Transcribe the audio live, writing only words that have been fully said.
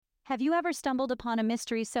Have you ever stumbled upon a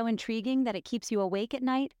mystery so intriguing that it keeps you awake at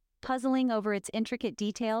night, puzzling over its intricate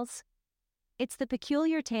details? It's the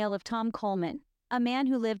peculiar tale of Tom Kolman, a man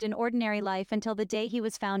who lived an ordinary life until the day he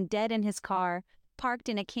was found dead in his car, parked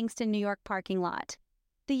in a Kingston, New York parking lot.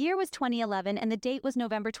 The year was 2011 and the date was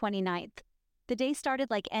November 29th. The day started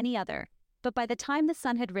like any other, but by the time the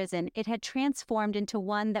sun had risen, it had transformed into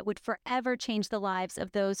one that would forever change the lives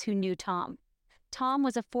of those who knew Tom. Tom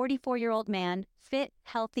was a 44-year-old man, fit,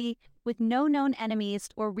 healthy, with no known enemies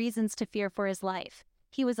or reasons to fear for his life.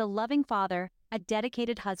 He was a loving father, a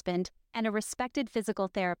dedicated husband, and a respected physical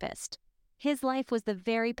therapist. His life was the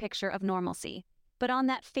very picture of normalcy. But on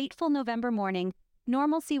that fateful November morning,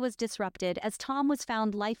 normalcy was disrupted as Tom was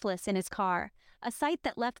found lifeless in his car, a sight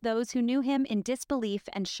that left those who knew him in disbelief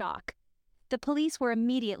and shock. The police were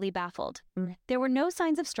immediately baffled. There were no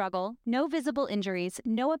signs of struggle, no visible injuries,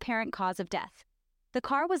 no apparent cause of death. The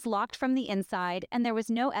car was locked from the inside, and there was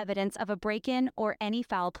no evidence of a break-in or any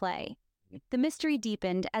foul play. The mystery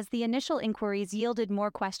deepened as the initial inquiries yielded more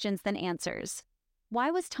questions than answers. Why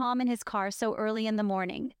was Tom in his car so early in the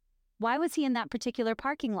morning? Why was he in that particular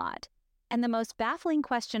parking lot? And the most baffling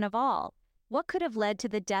question of all, what could have led to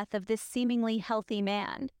the death of this seemingly healthy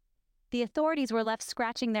man? The authorities were left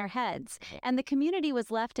scratching their heads, and the community was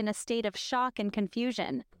left in a state of shock and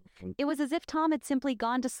confusion. It was as if Tom had simply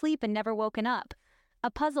gone to sleep and never woken up, a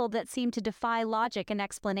puzzle that seemed to defy logic and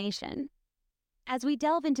explanation. As we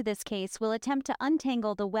delve into this case, we'll attempt to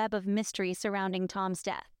untangle the web of mystery surrounding Tom's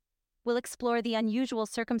death. We'll explore the unusual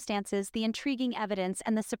circumstances, the intriguing evidence,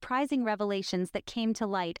 and the surprising revelations that came to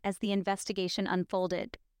light as the investigation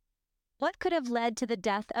unfolded. What could have led to the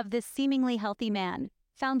death of this seemingly healthy man,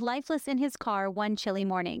 found lifeless in his car one chilly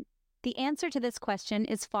morning? The answer to this question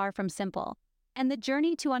is far from simple, and the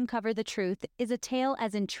journey to uncover the truth is a tale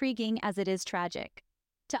as intriguing as it is tragic.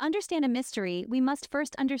 To understand a mystery, we must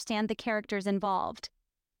first understand the characters involved.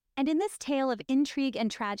 And in this tale of intrigue and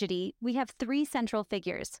tragedy, we have three central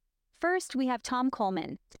figures. First, we have Tom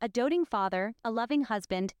Kolman, a doting father, a loving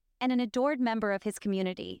husband, and an adored member of his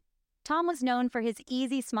community. Tom was known for his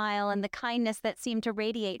easy smile and the kindness that seemed to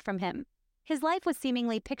radiate from him. His life was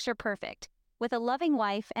seemingly picture perfect, with a loving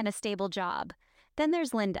wife and a stable job. Then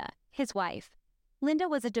there's Linda, his wife. Linda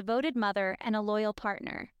was a devoted mother and a loyal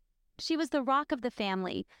partner. She was the rock of the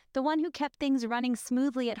family, the one who kept things running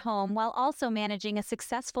smoothly at home while also managing a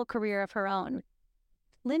successful career of her own.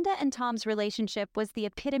 Linda and Tom's relationship was the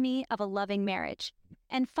epitome of a loving marriage.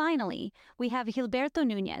 And finally, we have Gilberto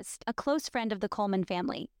Nunez, a close friend of the Kolman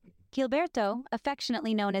family. Gilberto,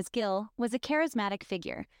 affectionately known as Gil, was a charismatic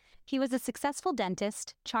figure. He was a successful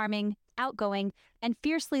dentist, charming, outgoing, and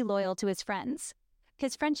fiercely loyal to his friends.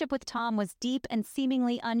 His friendship with Tom was deep and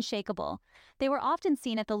seemingly unshakable. They were often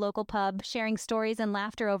seen at the local pub, sharing stories and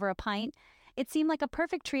laughter over a pint. It seemed like a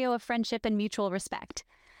perfect trio of friendship and mutual respect.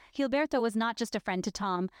 Gilberto was not just a friend to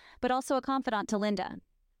Tom, but also a confidant to Linda.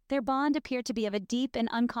 Their bond appeared to be of a deep and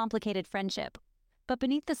uncomplicated friendship. But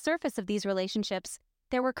beneath the surface of these relationships,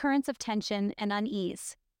 there were currents of tension and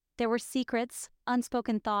unease. There were secrets,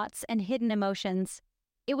 unspoken thoughts, and hidden emotions.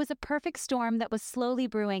 It was a perfect storm that was slowly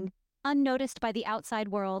brewing, unnoticed by the outside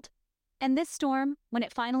world. And this storm, when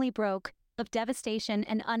it finally broke, left devastation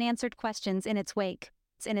and unanswered questions in its wake.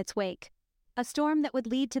 A storm that would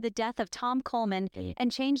lead to the death of Tom Kolman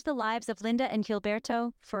and change the lives of Linda and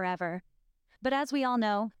Gilberto forever. But as we all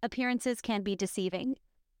know, appearances can be deceiving.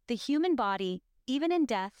 The human body, even in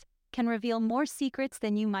death, can reveal more secrets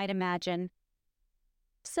than you might imagine.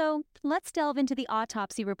 So, let's delve into the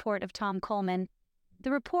autopsy report of Tom Kolman.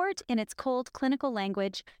 The report, in its cold clinical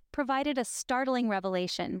language, provided a startling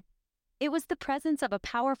revelation. It was the presence of a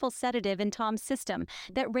powerful sedative in Tom's system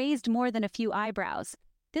that raised more than a few eyebrows.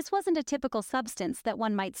 This wasn't a typical substance that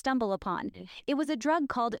one might stumble upon. It was a drug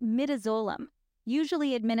called midazolam,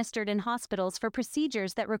 usually administered in hospitals for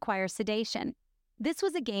procedures that require sedation. This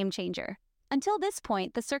was a game changer. Until this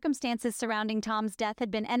point, the circumstances surrounding Tom's death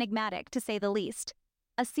had been enigmatic, to say the least.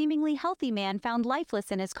 A seemingly healthy man found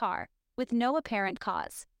lifeless in his car, with no apparent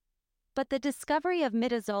cause. But the discovery of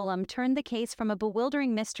midazolam turned the case from a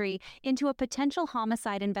bewildering mystery into a potential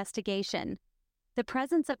homicide investigation. The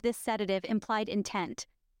presence of this sedative implied intent.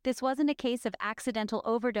 This wasn't a case of accidental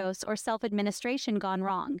overdose or self-administration gone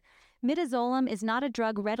wrong. Midazolam is not a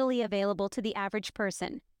drug readily available to the average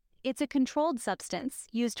person. It's a controlled substance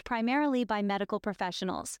used primarily by medical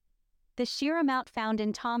professionals. The sheer amount found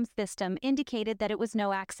in Tom's system indicated that it was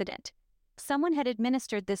no accident. Someone had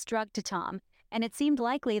administered this drug to Tom, and it seemed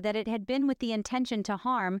likely that it had been with the intention to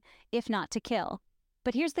harm, if not to kill.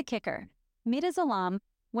 But here's the kicker. Midazolam,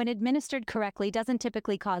 when administered correctly, doesn't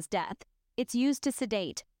typically cause death. It's used to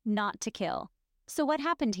sedate, not to kill. So what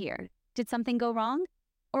happened here? Did something go wrong?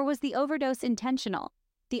 Or was the overdose intentional?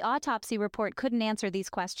 The autopsy report couldn't answer these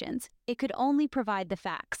questions. It could only provide the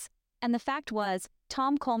facts. And the fact was,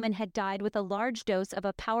 Tom Kolman had died with a large dose of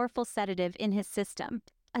a powerful sedative in his system,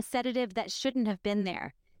 a sedative that shouldn't have been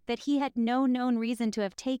there, that he had no known reason to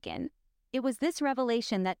have taken. It was this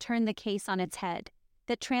revelation that turned the case on its head,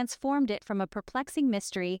 that transformed it from a perplexing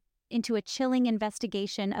mystery into a chilling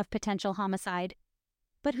investigation of potential homicide.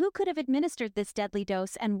 But who could have administered this deadly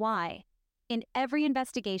dose and why? In every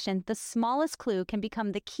investigation, the smallest clue can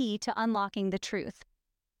become the key to unlocking the truth.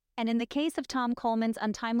 And in the case of Tom Kolman's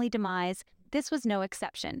untimely demise, this was no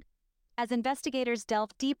exception. As investigators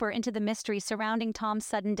delved deeper into the mystery surrounding Tom's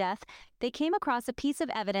sudden death, they came across a piece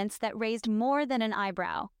of evidence that raised more than an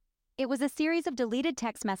eyebrow. It was a series of deleted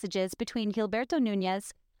text messages between Gilberto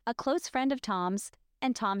Nunez, a close friend of Tom's,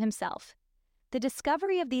 and Tom himself. The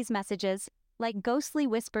discovery of these messages, like ghostly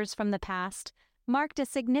whispers from the past, marked a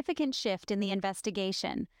significant shift in the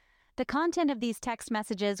investigation. The content of these text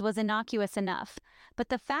messages was innocuous enough, but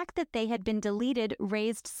the fact that they had been deleted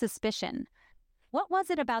raised suspicion. What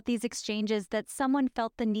was it about these exchanges that someone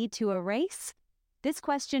felt the need to erase? This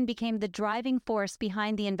question became the driving force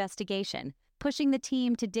behind the investigation, pushing the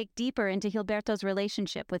team to dig deeper into Gilberto's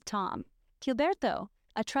relationship with Tom. Gilberto,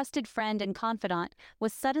 a trusted friend and confidant,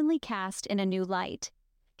 was suddenly cast in a new light.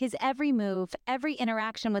 His every move, every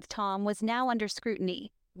interaction with Tom was now under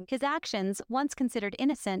scrutiny. His actions, once considered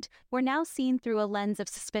innocent, were now seen through a lens of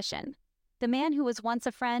suspicion. The man who was once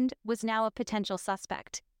a friend was now a potential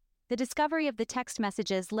suspect. The discovery of the text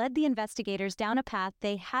messages led the investigators down a path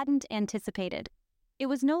they hadn't anticipated. It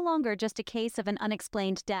was no longer just a case of an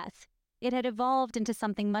unexplained death. It had evolved into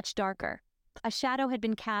something much darker. A shadow had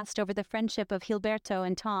been cast over the friendship of Gilberto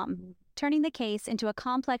and Tom, turning the case into a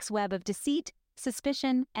complex web of deceit,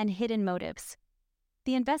 suspicion, and hidden motives.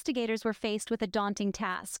 The investigators were faced with a daunting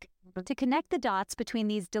task: to connect the dots between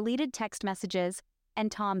these deleted text messages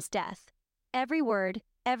and Tom's death. Every word,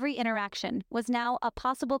 every interaction was now a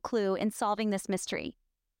possible clue in solving this mystery.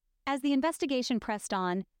 As the investigation pressed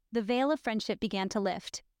on, the veil of friendship began to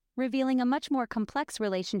lift, revealing a much more complex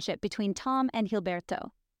relationship between Tom and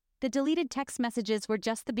Gilberto. The deleted text messages were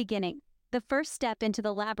just the beginning, the first step into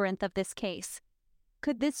the labyrinth of this case.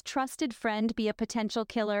 Could this trusted friend be a potential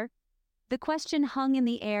killer? The question hung in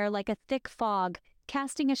the air like a thick fog,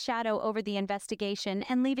 casting a shadow over the investigation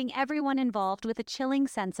and leaving everyone involved with a chilling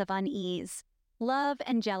sense of unease. Love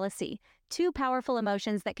and jealousy, two powerful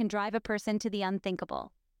emotions that can drive a person to the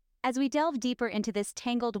unthinkable. As we delve deeper into this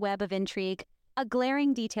tangled web of intrigue, a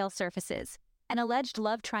glaring detail surfaces: an alleged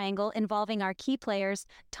love triangle involving our key players,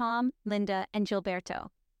 Tom, Linda, and Gilberto.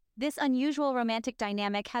 This unusual romantic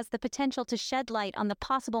dynamic has the potential to shed light on the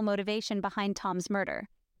possible motivation behind Tom's murder.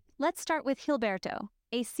 Let's start with Gilberto,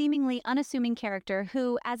 a seemingly unassuming character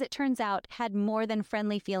who, as it turns out, had more than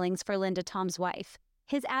friendly feelings for Linda, Tom's wife.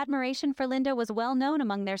 His admiration for Linda was well known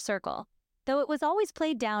among their circle, though it was always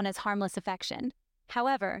played down as harmless affection.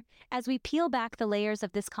 However, as we peel back the layers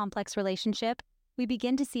of this complex relationship, we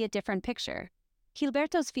begin to see a different picture.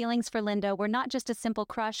 Gilberto's feelings for Linda were not just a simple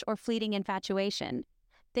crush or fleeting infatuation.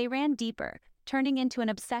 They ran deeper, turning into an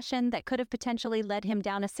obsession that could have potentially led him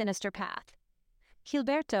down a sinister path.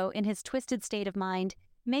 Gilberto, in his twisted state of mind,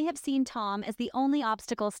 may have seen Tom as the only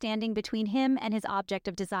obstacle standing between him and his object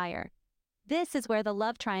of desire. This is where the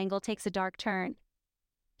love triangle takes a dark turn.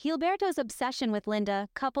 Gilberto's obsession with Linda,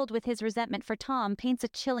 coupled with his resentment for Tom, paints a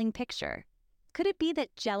chilling picture. Could it be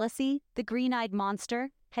that jealousy, the green-eyed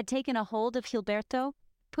monster, had taken a hold of Gilberto,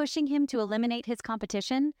 pushing him to eliminate his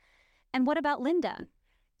competition? And what about Linda?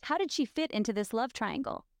 How did she fit into this love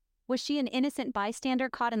triangle? Was she an innocent bystander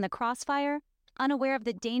caught in the crossfire, unaware of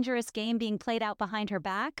the dangerous game being played out behind her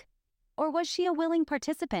back? Or was she a willing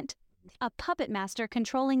participant, a puppet master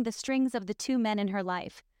controlling the strings of the two men in her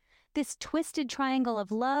life? This twisted triangle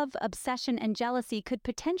of love, obsession, and jealousy could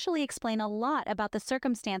potentially explain a lot about the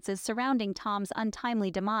circumstances surrounding Tom's untimely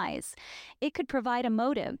demise. It could provide a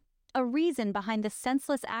motive, a reason behind the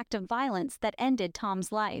senseless act of violence that ended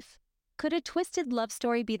Tom's life. Could a twisted love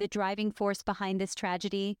story be the driving force behind this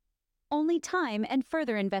tragedy? Only time and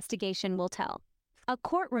further investigation will tell. A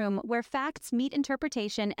courtroom where facts meet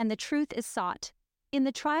interpretation and the truth is sought. In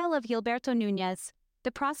the trial of Gilberto Nunez,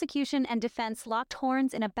 the prosecution and defense locked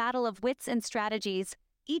horns in a battle of wits and strategies,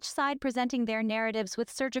 each side presenting their narratives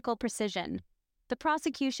with surgical precision. The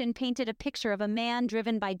prosecution painted a picture of a man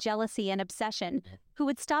driven by jealousy and obsession, who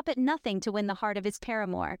would stop at nothing to win the heart of his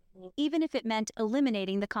paramour, even if it meant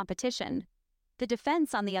eliminating the competition. The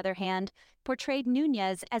defense, on the other hand, portrayed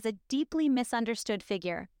Nunez as a deeply misunderstood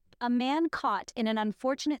figure, a man caught in an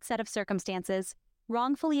unfortunate set of circumstances,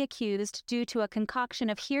 wrongfully accused due to a concoction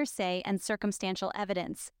of hearsay and circumstantial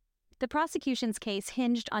evidence. The prosecution's case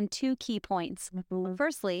hinged on two key points.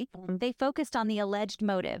 Firstly, they focused on the alleged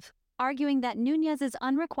motive, arguing that Núñez's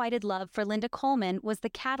unrequited love for Linda Kolman was the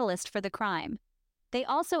catalyst for the crime. They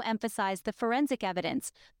also emphasized the forensic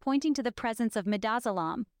evidence, pointing to the presence of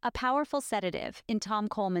midazolam, a powerful sedative, in Tom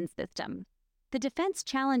Kolman's system. The defense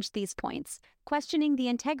challenged these points, questioning the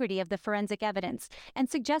integrity of the forensic evidence and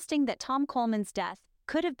suggesting that Tom Kolman's death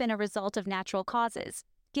could have been a result of natural causes,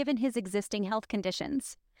 given his existing health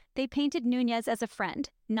conditions. They painted Núñez as a friend,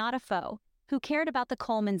 not a foe, who cared about the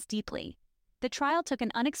Kolmans deeply. The trial took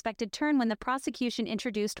an unexpected turn when the prosecution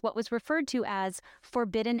introduced what was referred to as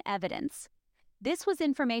forbidden evidence. This was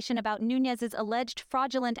information about Núñez's alleged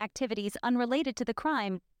fraudulent activities unrelated to the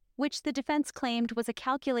crime, which the defense claimed was a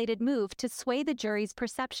calculated move to sway the jury's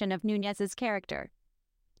perception of Núñez's character.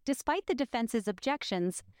 Despite the defense's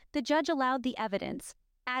objections, the judge allowed the evidence,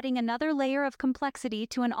 adding another layer of complexity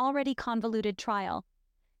to an already convoluted trial.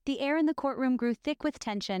 The air in the courtroom grew thick with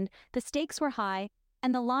tension, the stakes were high,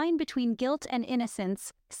 and the line between guilt and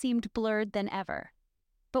innocence seemed blurred than ever.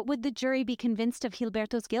 But would the jury be convinced of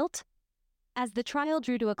Gilberto's guilt? As the trial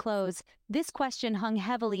drew to a close, this question hung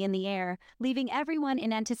heavily in the air, leaving everyone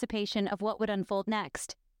in anticipation of what would unfold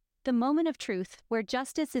next. The moment of truth, where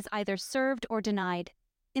justice is either served or denied.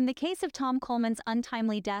 In the case of Tom Kolman's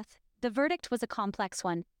untimely death, the verdict was a complex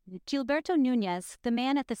one. Gilberto Núñez, the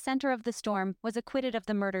man at the center of the storm, was acquitted of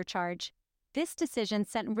the murder charge. This decision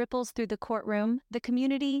sent ripples through the courtroom, the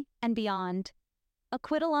community, and beyond.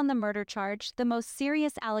 Acquittal on the murder charge, the most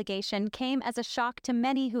serious allegation, came as a shock to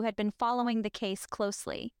many who had been following the case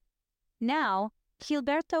closely. Now,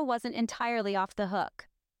 Gilberto wasn't entirely off the hook.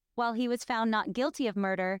 While he was found not guilty of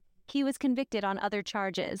murder, he was convicted on other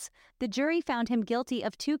charges. The jury found him guilty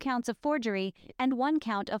of 2 counts of forgery and 1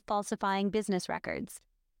 count of falsifying business records.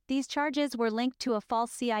 These charges were linked to a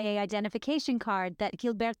false CIA identification card that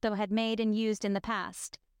Gilberto had made and used in the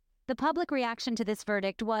past. The public reaction to this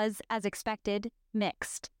verdict was, as expected,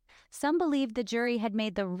 mixed. Some believed the jury had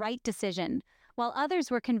made the right decision, while others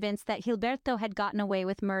were convinced that Gilberto had gotten away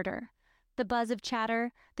with murder. The buzz of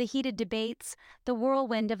chatter, the heated debates, the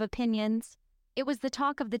whirlwind of opinions. It was the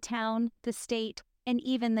talk of the town, the state, and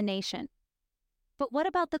even the nation. But what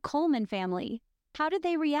about the Kolman family? How did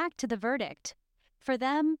they react to the verdict? For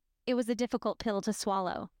them, it was a difficult pill to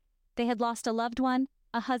swallow. They had lost a loved one,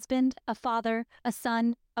 a husband, a father, a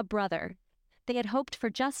son, a brother. They had hoped for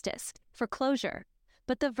justice, for closure,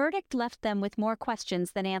 but the verdict left them with more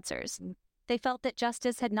questions than answers. They felt that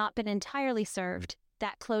justice had not been entirely served,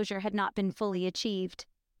 that closure had not been fully achieved.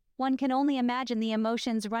 One can only imagine the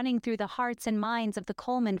emotions running through the hearts and minds of the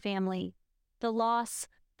Kolman family. The loss,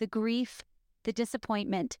 the grief, the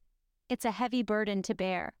disappointment. It's a heavy burden to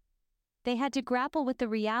bear. They had to grapple with the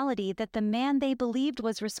reality that the man they believed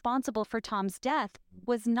was responsible for Tom's death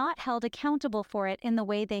was not held accountable for it in the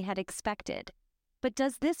way they had expected. But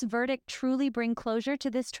does this verdict truly bring closure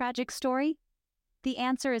to this tragic story? The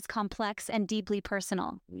answer is complex and deeply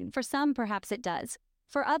personal. For some, perhaps it does.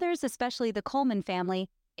 For others, especially the Kolman family,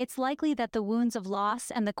 it's likely that the wounds of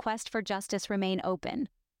loss and the quest for justice remain open.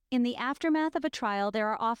 In the aftermath of a trial, there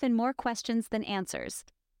are often more questions than answers.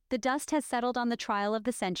 The dust has settled on the trial of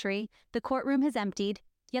the century, the courtroom has emptied,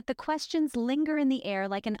 yet the questions linger in the air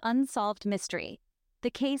like an unsolved mystery. The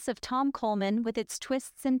case of Tom Kolman, with its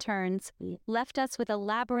twists and turns, left us with a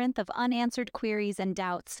labyrinth of unanswered queries and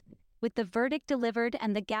doubts. With the verdict delivered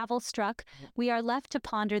and the gavel struck, we are left to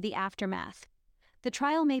ponder the aftermath. The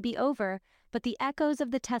trial may be over, but the echoes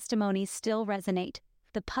of the testimonies still resonate,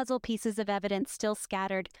 the puzzle pieces of evidence still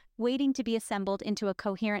scattered, waiting to be assembled into a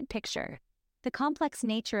coherent picture. The complex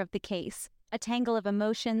nature of the case, a tangle of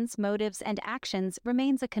emotions, motives, and actions,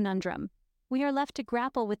 remains a conundrum. We are left to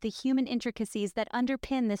grapple with the human intricacies that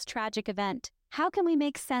underpin this tragic event. How can we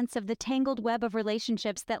make sense of the tangled web of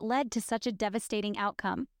relationships that led to such a devastating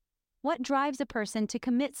outcome? What drives a person to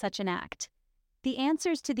commit such an act? The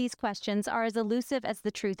answers to these questions are as elusive as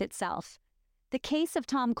the truth itself. The case of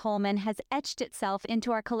Tom Kolman has etched itself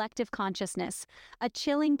into our collective consciousness, a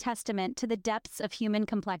chilling testament to the depths of human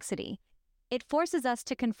complexity. It forces us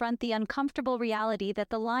to confront the uncomfortable reality that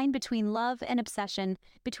the line between love and obsession,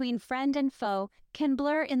 between friend and foe, can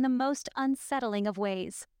blur in the most unsettling of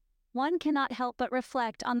ways. One cannot help but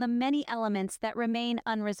reflect on the many elements that remain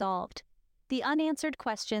unresolved. The unanswered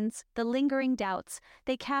questions, the lingering doubts,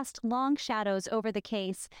 they cast long shadows over the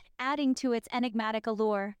case, adding to its enigmatic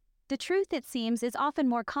allure. The truth, it seems, is often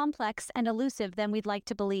more complex and elusive than we'd like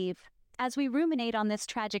to believe. As we ruminate on this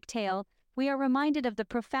tragic tale, we are reminded of the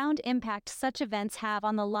profound impact such events have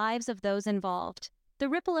on the lives of those involved. The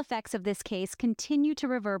ripple effects of this case continue to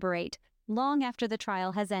reverberate long after the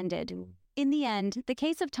trial has ended. In the end, the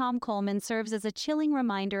case of Tom Kolman serves as a chilling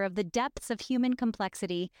reminder of the depths of human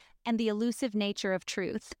complexity and the elusive nature of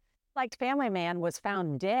truth. Liked family man was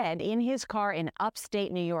found dead in his car in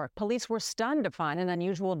upstate New York. Police were stunned to find an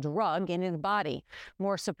unusual drug in his body.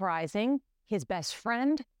 More surprising, his best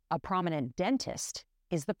friend, a prominent dentist,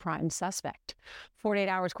 is the prime suspect. 48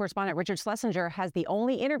 Hours correspondent Richard Schlesinger has the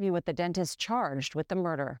only interview with the dentist charged with the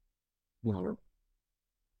murder.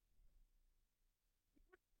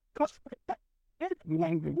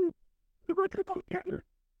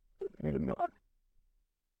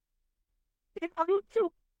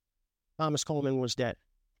 Thomas Kolman was dead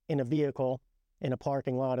in a vehicle in a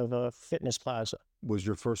parking lot of a fitness plaza. Was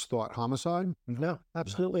your first thought homicide? No,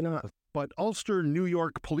 absolutely not. But Ulster, New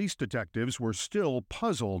York police detectives were still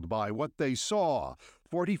puzzled by what they saw.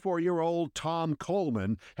 44-year-old Tom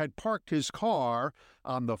Kolman had parked his car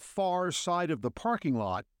on the far side of the parking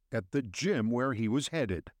lot at the gym where he was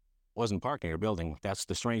headed. Wasn't parking or building. That's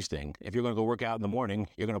the strange thing. If you're going to go work out in the morning,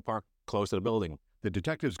 you're going to park close to the building. The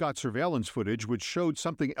detectives got surveillance footage which showed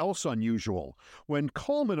something else unusual. When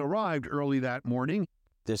Kolman arrived early that morning,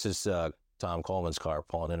 This is Tom Coleman's car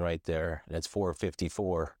pulling in right there. And it's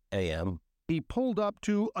 4:54 a.m. he pulled up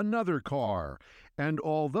to another car. And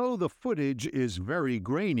although the footage is very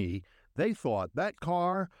grainy, they thought that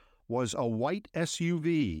car was a white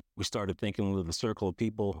SUV. We started thinking of the circle of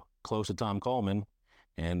people close to Tom Coleman,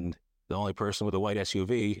 and the only person with a white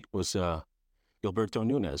SUV was Gilberto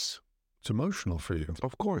Nunez. It's emotional for you.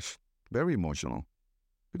 Of course, very emotional.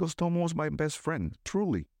 Because Tom was my best friend,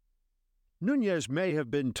 truly. Nunez may have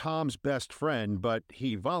been Tom's best friend, but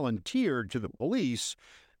he volunteered to the police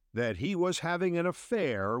that he was having an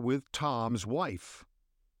affair with Tom's wife.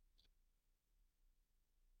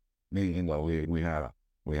 We had a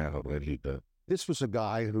relationship. This was a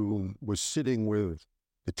guy who was sitting with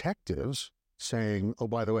detectives saying, oh,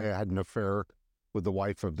 by the way, I had an affair with the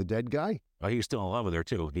wife of the dead guy. Oh, he was still in love with her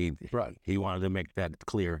too. He wanted to make that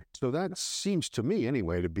clear. So that seems to me,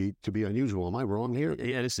 anyway, to be unusual. Am I wrong here?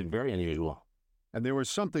 Yeah, this is very unusual. And there was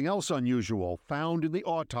something else unusual found in the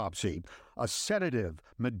autopsy. A sedative,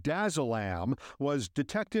 midazolam, was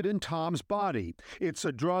detected in Tom's body. It's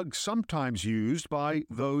a drug sometimes used by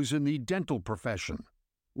those in the dental profession.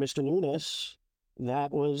 Mr. Nunez,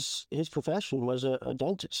 that was his profession, was a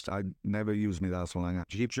dentist. I never used midazolam.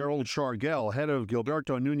 Gerald Chargel, head of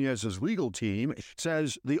Gilberto Nunez's legal team,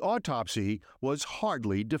 says the autopsy was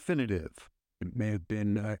hardly definitive. It may have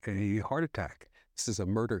been a heart attack. This is a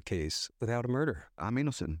murder case without a murder. I'm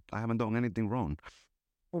innocent. I haven't done anything wrong.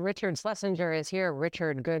 Richard Schlesinger is here.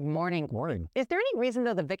 Richard, good morning. Morning. Is there any reason,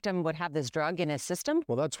 though, the victim would have this drug in his system?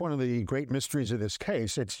 Well, that's one of the great mysteries of this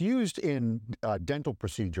case. It's used in dental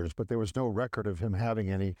procedures, but there was no record of him having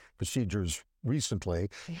any procedures recently.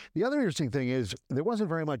 The other interesting thing is there wasn't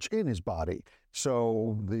very much in his body.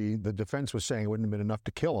 So the defense was saying it wouldn't have been enough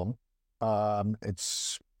to kill him.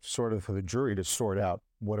 It's sort of for the jury to sort out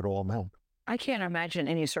what it all meant. I can't imagine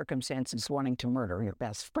any circumstances wanting to murder your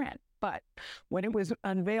best friend. But when it was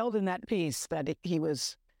unveiled in that piece that he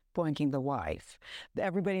was boinking the wife,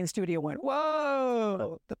 everybody in the studio went,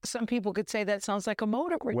 whoa! Some people could say that sounds like a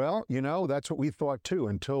motive. Well, that's what we thought too,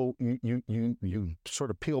 until you sort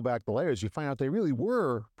of peel back the layers. You find out they really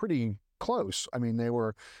were pretty close. I mean, they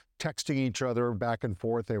were texting each other back and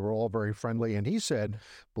forth. They were all very friendly. And he said,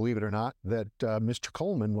 believe it or not, that Mr.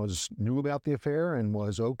 Kolman knew about the affair and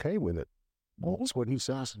was okay with it. That's what he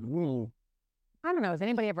says. I don't know. Is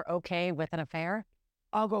anybody ever okay with an affair?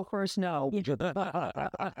 I'll go first. No.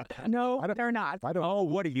 No, they're not. Oh,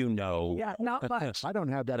 what do you know? Yeah, not much. I don't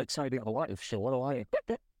have that exciting a life, so what do I?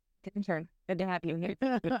 Good to have you here.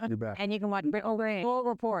 You're back. And you can watch Full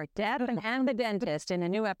Report, Death and the Dentist in a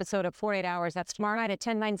new episode of 48 Hours. That's tomorrow night at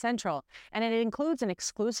 10/9 Central. And it includes an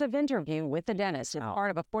exclusive interview with the dentist. It's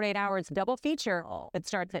part of a 48 Hours double feature that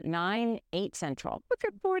starts at 9/8 Central. Look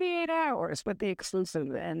at 48 Hours with the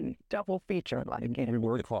exclusive and double feature. We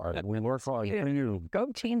work hard. We work hard. Yeah.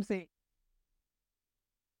 Go Team Z.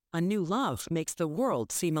 A new love makes the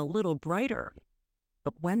world seem a little brighter.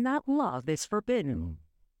 But when that love is forbidden,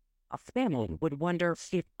 a family would wonder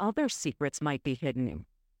if other secrets might be hidden.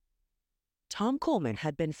 Tom Kolman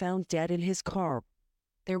had been found dead in his car.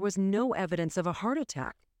 There was no evidence of a heart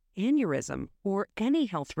attack, aneurysm, or any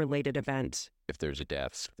health-related event. If there's a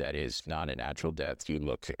death that is not a natural death, you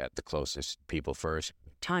look at the closest people first.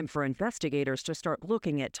 Time for investigators to start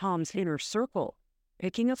looking at Tom's inner circle,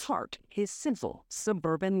 picking apart his simple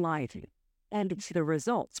suburban life. And the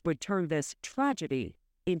results would turn this tragedy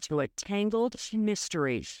into a tangled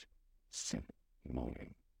mystery.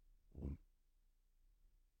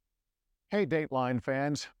 Hey, Dateline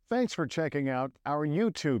fans, thanks for checking out our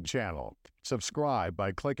YouTube channel. Subscribe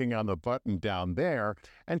by clicking on the button down there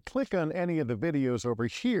and click on any of the videos over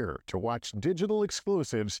here to watch digital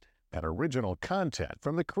exclusives and original content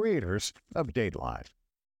from the creators of Dateline.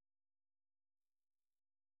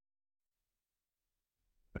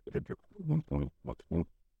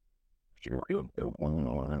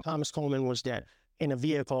 Thomas Kolman was dead in a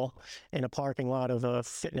vehicle in a parking lot of a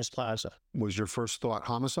fitness plaza. Was your first thought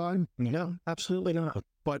homicide? No, absolutely not.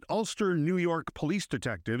 But Ulster, New York police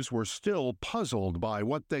detectives were still puzzled by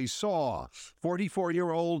what they saw.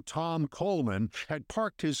 44-year-old Tom Kolman had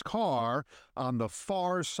parked his car on the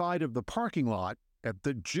far side of the parking lot at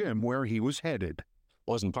the gym where he was headed.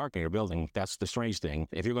 Wasn't parking in your building. That's the strange thing.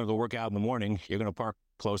 If you're going to go work out in the morning, you're going to park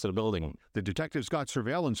close to the building. The detectives got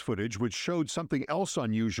surveillance footage which showed something else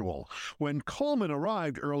unusual. When Kolman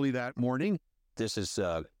arrived early that morning, This is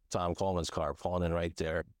Tom Coleman's car pulling in right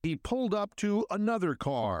there. he pulled up to another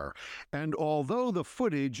car. And although the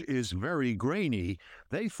footage is very grainy,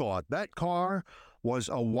 they thought that car was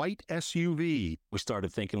a white SUV. We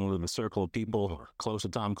started thinking of the circle of people close to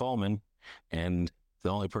Tom Coleman, and the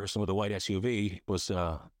only person with a white SUV was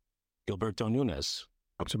Gilberto Nunez.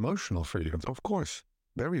 It's emotional for you. Of course,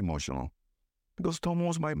 very emotional. Because Tom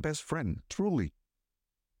was my best friend, truly.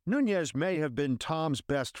 Nunez may have been Tom's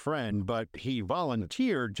best friend, but he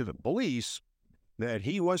volunteered to the police that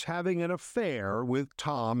he was having an affair with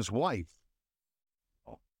Tom's wife.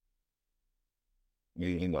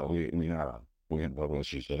 And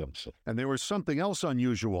there was something else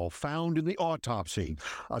unusual found in the autopsy.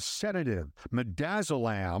 A sedative,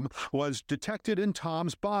 midazolam, was detected in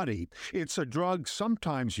Tom's body. It's a drug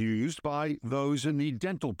sometimes used by those in the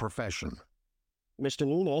dental profession. Mr.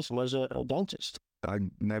 Nunez was a dentist. I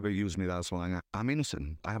never used midazolam. I'm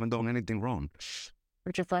innocent. I haven't done anything wrong.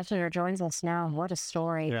 Richard Fletcher joins us now. What a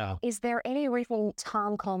story. Yeah. Is there any reason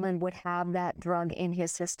Tom Kolman would have that drug in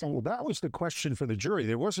his system? Well, that was the question for the jury.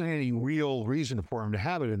 There wasn't any real reason for him to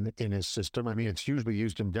have it in his system. I mean, it's usually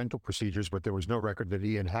used in dental procedures, but there was no record that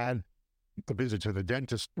he had a visit to the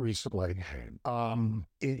dentist recently.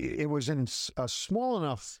 It was in a small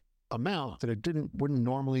enough amount that it wouldn't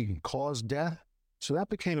normally cause death. So that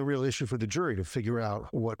became a real issue for the jury to figure out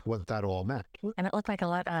what that all meant. And it looked like a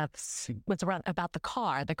lot was around about the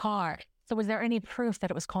car. So was there any proof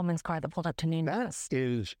that it was Coleman's car that pulled up to Nunez? That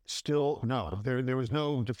is still, no. There was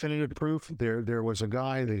no definitive proof. There was a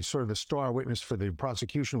guy, the star witness for the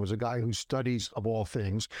prosecution was a guy who studies, of all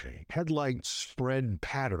things, headlight spread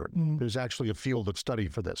pattern. There's actually a field of study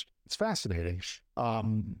for this. It's fascinating.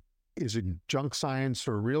 Is it junk science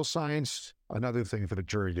or real science? Another thing for the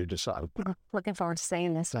jury to decide. Looking forward to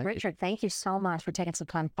seeing this. Richard, thank you so much for taking some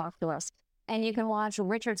time to talk to us. And you can watch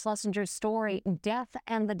Richard Schlesinger's story, Death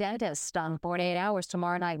and the Dentist, on 48 Hours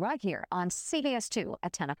tomorrow night right here on CBS 2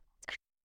 at 10 o'clock.